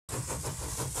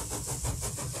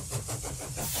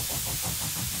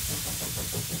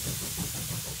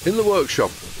In the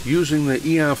workshop, using the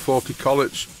ER40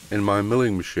 collets in my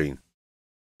milling machine.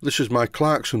 This is my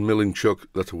Clarkson milling chuck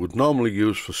that I would normally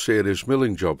use for serious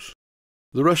milling jobs.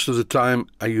 The rest of the time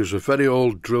I use a very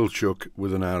old drill chuck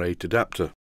with an R8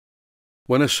 adapter.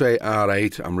 When I say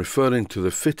R8, I'm referring to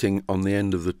the fitting on the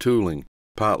end of the tooling,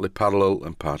 partly parallel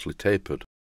and partly tapered.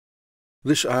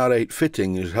 This R8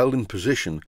 fitting is held in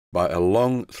position by a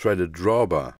long threaded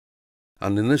drawbar,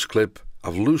 and in this clip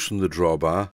I've loosened the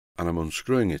drawbar and I'm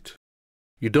unscrewing it.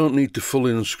 You don't need to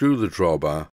fully unscrew the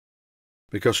drawbar,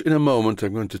 because in a moment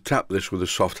I'm going to tap this with a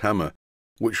soft hammer,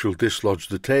 which will dislodge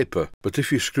the taper, but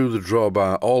if you screw the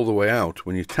drawbar all the way out,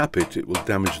 when you tap it, it will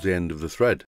damage the end of the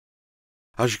thread.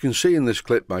 As you can see in this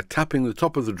clip, by tapping the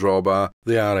top of the drawbar,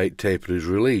 the R8 taper is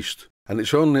released, and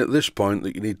it's only at this point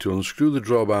that you need to unscrew the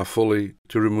drawbar fully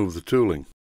to remove the tooling.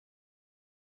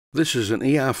 This is an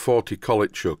ER40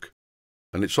 collet chuck,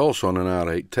 and it's also on an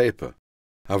R8 taper.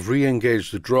 I've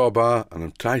re-engaged the drawbar and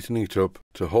I'm tightening it up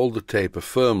to hold the taper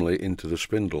firmly into the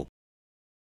spindle.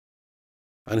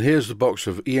 And here's the box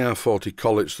of ER40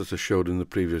 collets that I showed in the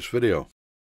previous video.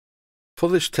 For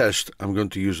this test, I'm going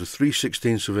to use a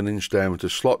 3/16 of an inch diameter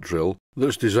slot drill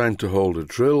that's designed to hold a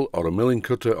drill or a milling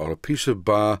cutter or a piece of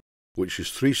bar which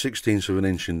is 3/16 of an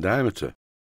inch in diameter.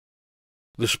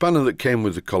 The spanner that came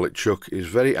with the collet chuck is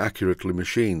very accurately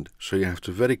machined, so you have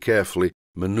to very carefully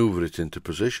manoeuvre it into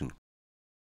position.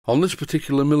 On this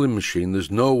particular milling machine there's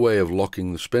no way of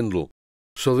locking the spindle,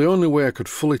 so the only way I could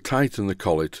fully tighten the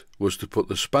collet was to put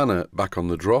the spanner back on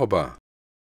the drawbar,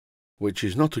 which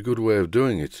is not a good way of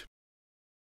doing it.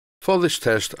 For this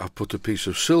test I've put a piece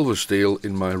of silver steel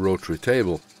in my rotary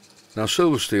table. Now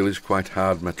silver steel is quite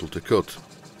hard metal to cut.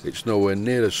 It's nowhere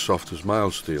near as soft as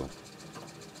mild steel.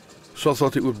 So I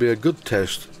thought it would be a good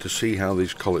test to see how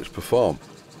these collets perform.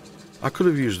 I could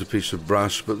have used a piece of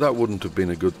brass, but that wouldn't have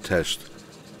been a good test.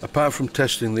 Apart from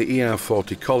testing the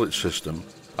ER40 collet system,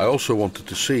 I also wanted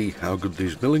to see how good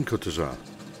these milling cutters are.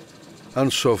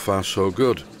 And so far so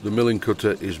good. The milling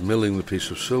cutter is milling the piece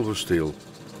of silver steel.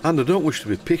 And I don't wish to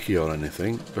be picky or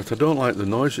anything, but I don't like the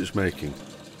noise it's making.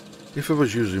 If I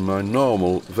was using my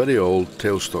normal, very old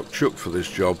tailstock chuck for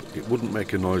this job, it wouldn't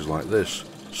make a noise like this.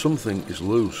 Something is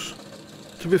loose.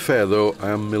 To be fair though, I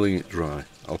am milling it dry.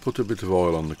 I'll put a bit of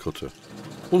oil on the cutter.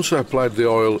 Once I applied the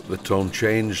oil, the tone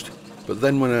changed, but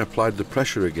then when I applied the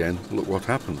pressure again, look what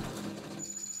happened.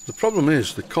 The problem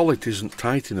is the collet isn't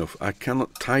tight enough. I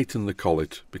cannot tighten the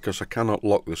collet because I cannot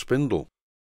lock the spindle.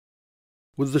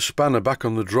 With the spanner back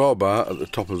on the drawbar at the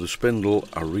top of the spindle,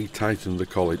 I re-tightened the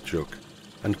collet chuck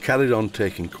and carried on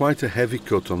taking quite a heavy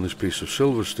cut on this piece of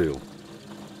silver steel.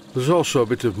 There's also a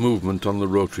bit of movement on the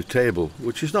rotary table,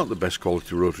 which is not the best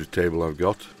quality rotary table I've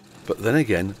got. But then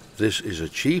again, this is a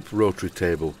cheap rotary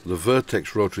table. The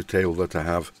Vertex rotary table that I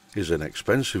have is an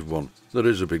expensive one. There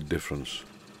is a big difference.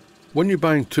 When you're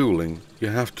buying tooling, you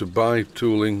have to buy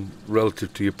tooling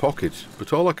relative to your pocket,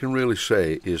 but all I can really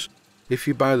say is, if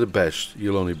you buy the best,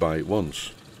 you'll only buy it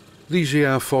once. These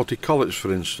ER40 collets,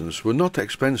 for instance, were not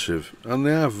expensive, and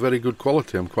they are very good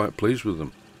quality. I'm quite pleased with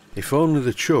them. If only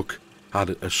the chuck had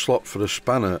a slot for a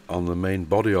spanner on the main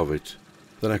body of it,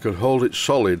 then I could hold it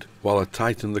solid while I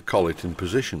tightened the collet in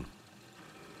position.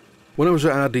 When I was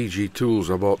at RDG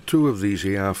Tools, I bought two of these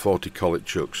ER40 collet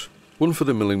chucks, one for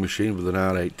the milling machine with an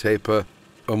R8 taper,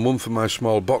 and one for my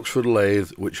small Boxford lathe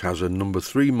which has a number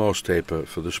 3 Morse taper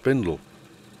for the spindle.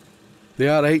 The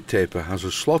R8 taper has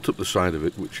a slot up the side of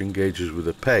it which engages with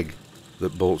a peg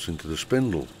that bolts into the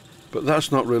spindle, but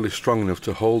that's not really strong enough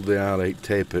to hold the R8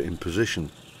 taper in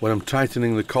position when I'm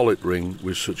tightening the collet ring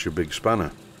with such a big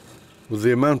spanner. With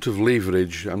the amount of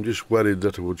leverage, I'm just worried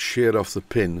that I would shear off the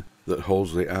pin that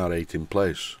holds the R8 in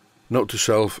place. Note to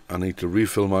self, I need to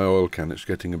refill my oil can, it's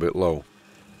getting a bit low.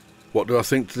 What do I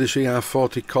think to this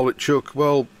ER40 collet chuck?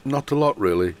 Well, not a lot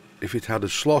really. If it had a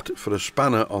slot for a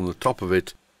spanner on the top of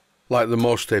it, like the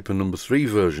Morse taper number 3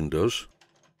 version does,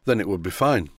 then it would be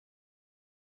fine.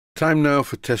 Time now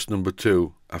for test number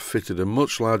 2. I've fitted a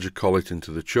much larger collet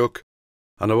into the chuck,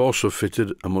 and I've also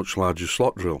fitted a much larger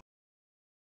slot drill.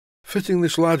 Fitting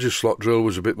this larger slot drill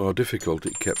was a bit more difficult,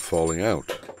 it kept falling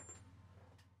out.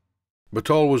 But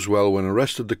all was well when I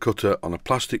rested the cutter on a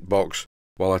plastic box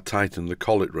while I tightened the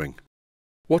collet ring.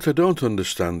 What I don't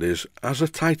understand is, as I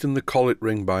tighten the collet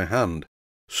ring by hand,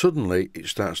 suddenly it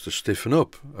starts to stiffen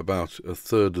up about a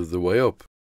third of the way up.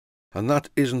 And that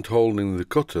isn't holding the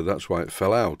cutter, that's why it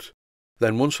fell out.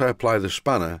 Then once I apply the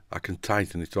spanner, I can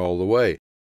tighten it all the way.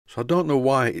 So I don't know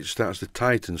why it starts to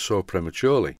tighten so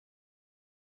prematurely.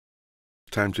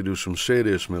 Time to do some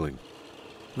serious milling.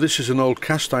 This is an old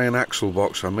cast iron axle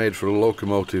box I made for a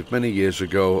locomotive many years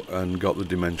ago and got the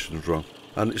dimensions wrong.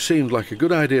 and it seemed like a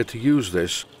good idea to use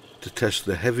this to test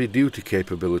the heavy-duty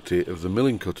capability of the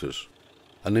milling cutters.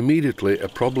 And immediately a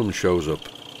problem shows up.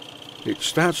 It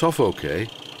starts off okay,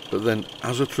 but then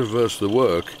as I traverse the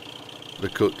work, the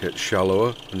cut gets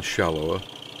shallower and shallower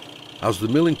as the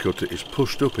milling cutter is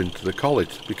pushed up into the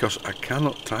collet because I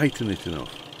cannot tighten it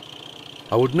enough.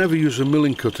 I would never use a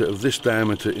milling cutter of this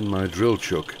diameter in my drill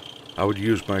chuck. I would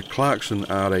use my Clarkson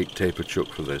R8 taper chuck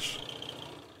for this.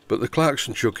 But the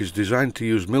Clarkson chuck is designed to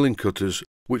use milling cutters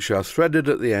which are threaded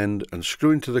at the end and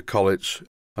screw into the collets,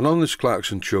 and on this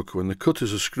Clarkson chuck, when the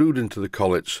cutters are screwed into the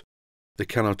collets, they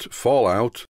cannot fall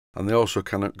out, and they also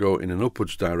cannot go in an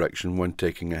upwards direction when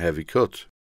taking a heavy cut.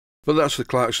 But that's the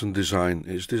Clarkson design.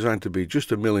 It's designed to be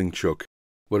just a milling chuck,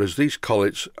 whereas these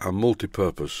collets are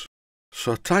multi-purpose.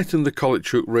 So I tighten the collet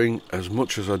chuck ring as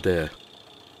much as I dare,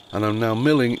 and I'm now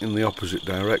milling in the opposite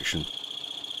direction.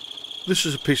 This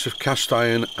is a piece of cast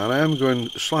iron, and I am going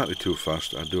slightly too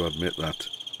fast, I do admit that,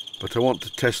 but I want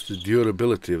to test the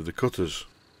durability of the cutters.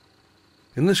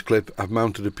 In this clip I've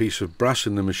mounted a piece of brass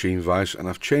in the machine vise, and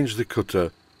I've changed the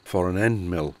cutter for an end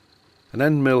mill. An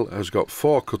end mill has got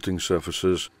 4 cutting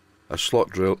surfaces, a slot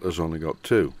drill has only got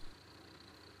 2.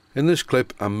 In this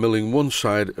clip I'm milling one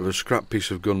side of a scrap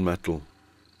piece of gunmetal.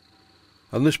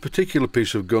 And this particular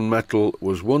piece of gunmetal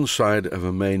was one side of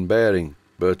a main bearing,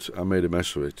 but I made a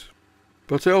mess of it.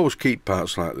 But I always keep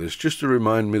parts like this just to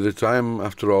remind me that I am,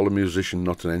 after all, a musician,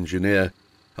 not an engineer,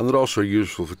 and they're also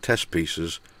useful for test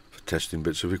pieces, for testing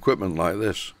bits of equipment like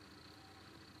this.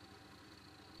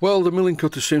 Well, the milling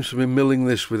cutter seems to be milling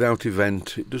this without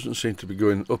event. It doesn't seem to be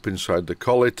going up inside the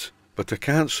collet, but I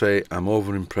can't say I'm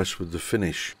over impressed with the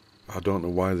finish. I don't know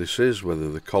why this is, whether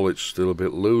the collet's still a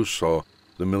bit loose or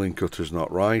the milling cutter's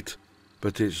not right,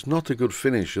 but it's not a good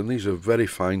finish, and these are very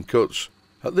fine cuts.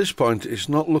 At this point, it's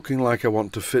not looking like I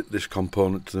want to fit this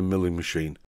component to the milling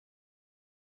machine.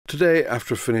 Today,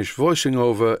 after I finish voicing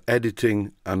over,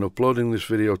 editing and uploading this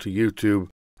video to YouTube,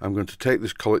 I'm going to take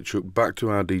this collet chuck back to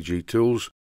RDG Tools,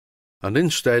 and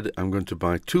instead I'm going to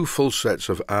buy 2 full sets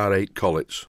of R8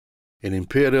 collets in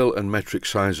imperial and metric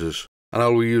sizes, and I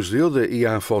will use the other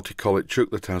ER40 collet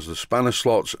chuck that has the spanner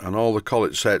slots and all the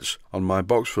collet sets on my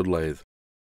Boxford lathe.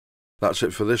 That's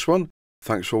it for this one.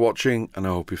 Thanks for watching, and I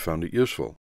hope you found it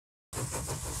useful.